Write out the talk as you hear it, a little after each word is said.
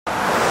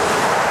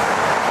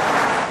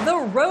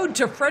road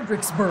to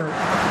Fredericksburg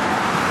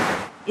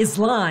is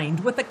lined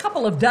with a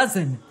couple of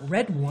dozen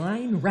red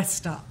wine rest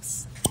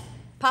stops.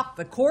 Pop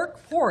the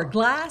cork, pour a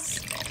glass,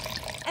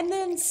 and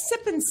then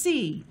sip and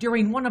see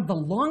during one of the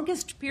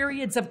longest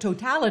periods of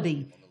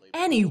totality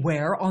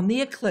anywhere on the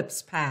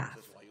eclipse path.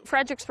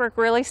 Fredericksburg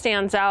really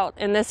stands out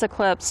in this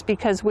eclipse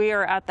because we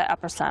are at the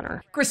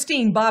epicenter.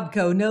 Christine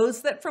Bobko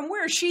knows that from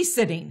where she's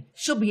sitting,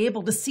 she'll be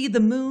able to see the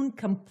moon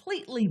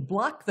completely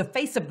block the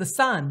face of the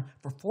sun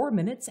for 4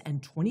 minutes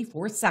and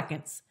 24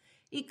 seconds.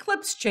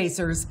 Eclipse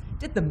chasers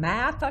did the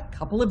math a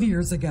couple of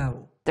years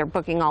ago. They're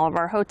booking all of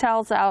our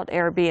hotels out,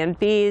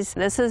 Airbnbs.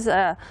 This is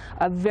a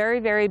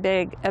very, very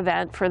big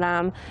event for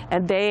them,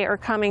 and they are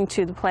coming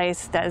to the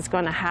place that is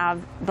going to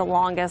have the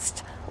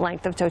longest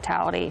length of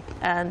totality,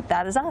 and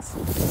that is us.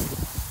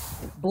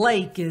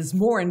 Blake is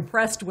more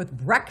impressed with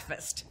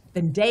breakfast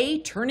than day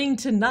turning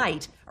to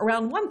night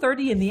around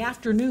 1:30 in the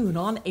afternoon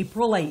on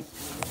April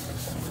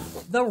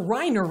 8th. The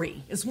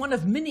Winery is one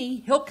of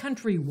many Hill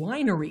Country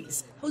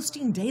wineries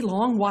hosting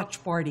day-long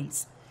watch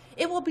parties.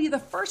 It will be the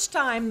first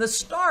time the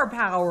star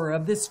power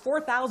of this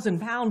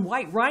 4,000-pound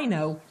white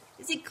rhino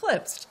is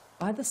eclipsed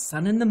by the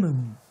sun and the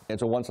moon.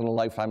 It's a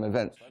once-in-a-lifetime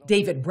event.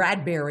 David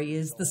Bradbury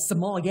is the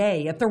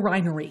sommelier at the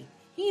Winery.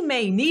 He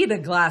may need a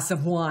glass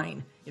of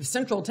wine if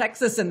Central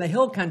Texas and the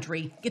Hill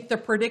Country get the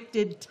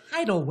predicted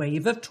tidal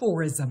wave of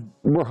tourism.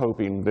 We're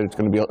hoping that it's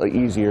going to be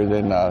easier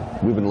than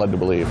we've been led to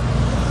believe.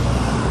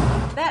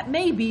 That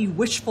may be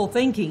wishful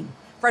thinking.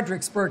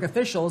 Fredericksburg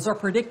officials are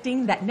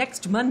predicting that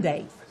next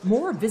Monday,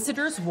 more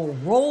visitors will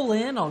roll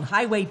in on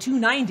Highway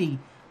 290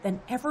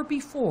 than ever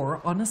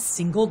before on a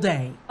single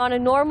day. On a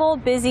normal,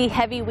 busy,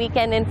 heavy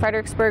weekend in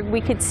Fredericksburg,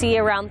 we could see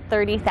around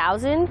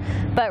 30,000,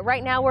 but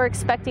right now we're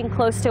expecting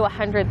close to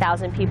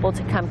 100,000 people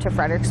to come to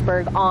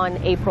Fredericksburg on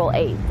April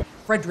 8th.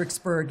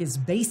 Fredericksburg is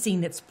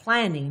basing its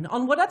planning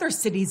on what other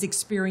cities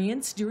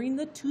experienced during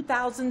the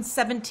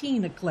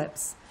 2017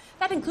 eclipse.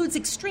 That includes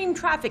extreme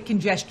traffic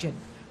congestion,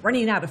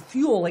 running out of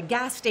fuel at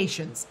gas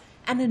stations,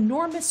 and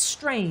enormous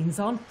strains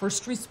on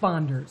first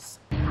responders.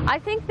 I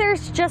think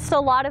there's just a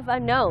lot of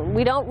unknown.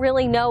 We don't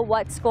really know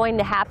what's going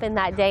to happen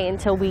that day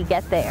until we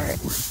get there.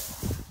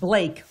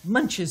 Blake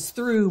munches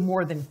through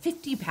more than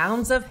 50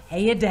 pounds of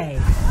hay a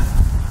day.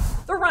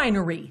 The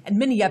Winery and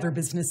many other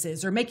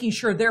businesses are making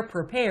sure they're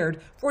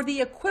prepared for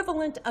the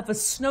equivalent of a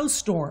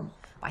snowstorm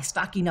by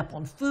stocking up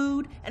on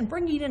food and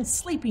bringing in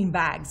sleeping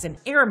bags and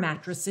air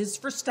mattresses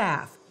for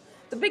staff.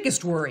 The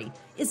biggest worry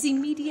is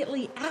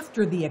immediately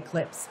after the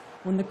eclipse,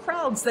 when the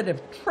crowds that have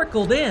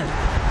trickled in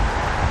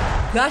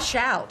gush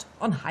out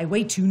on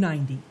Highway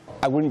 290.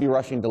 I wouldn't be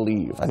rushing to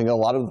leave. I think a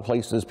lot of the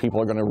places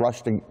people are going to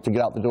rush to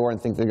get out the door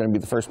and think they're going to be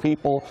the first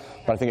people,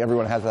 but I think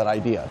everyone has that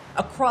idea.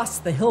 Across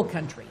the Hill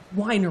Country,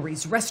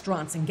 wineries,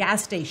 restaurants, and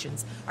gas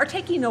stations are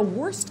taking a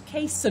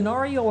worst-case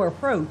scenario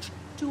approach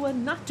to a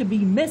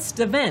not-to-be-missed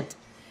event.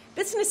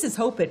 Businesses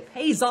hope it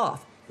pays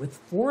off with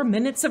 4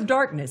 minutes of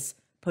darkness,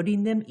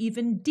 putting them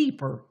even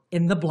deeper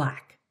in the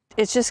black.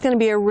 It's just going to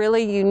be a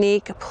really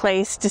unique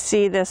place to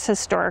see this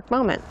historic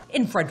moment.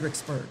 In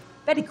Fredericksburg,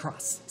 Betty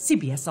Cross,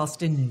 CBS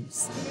Austin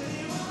News.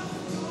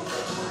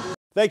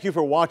 Thank you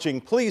for watching.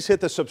 Please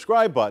hit the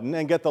subscribe button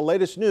and get the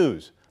latest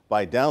news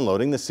by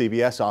downloading the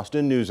CBS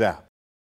Austin News app.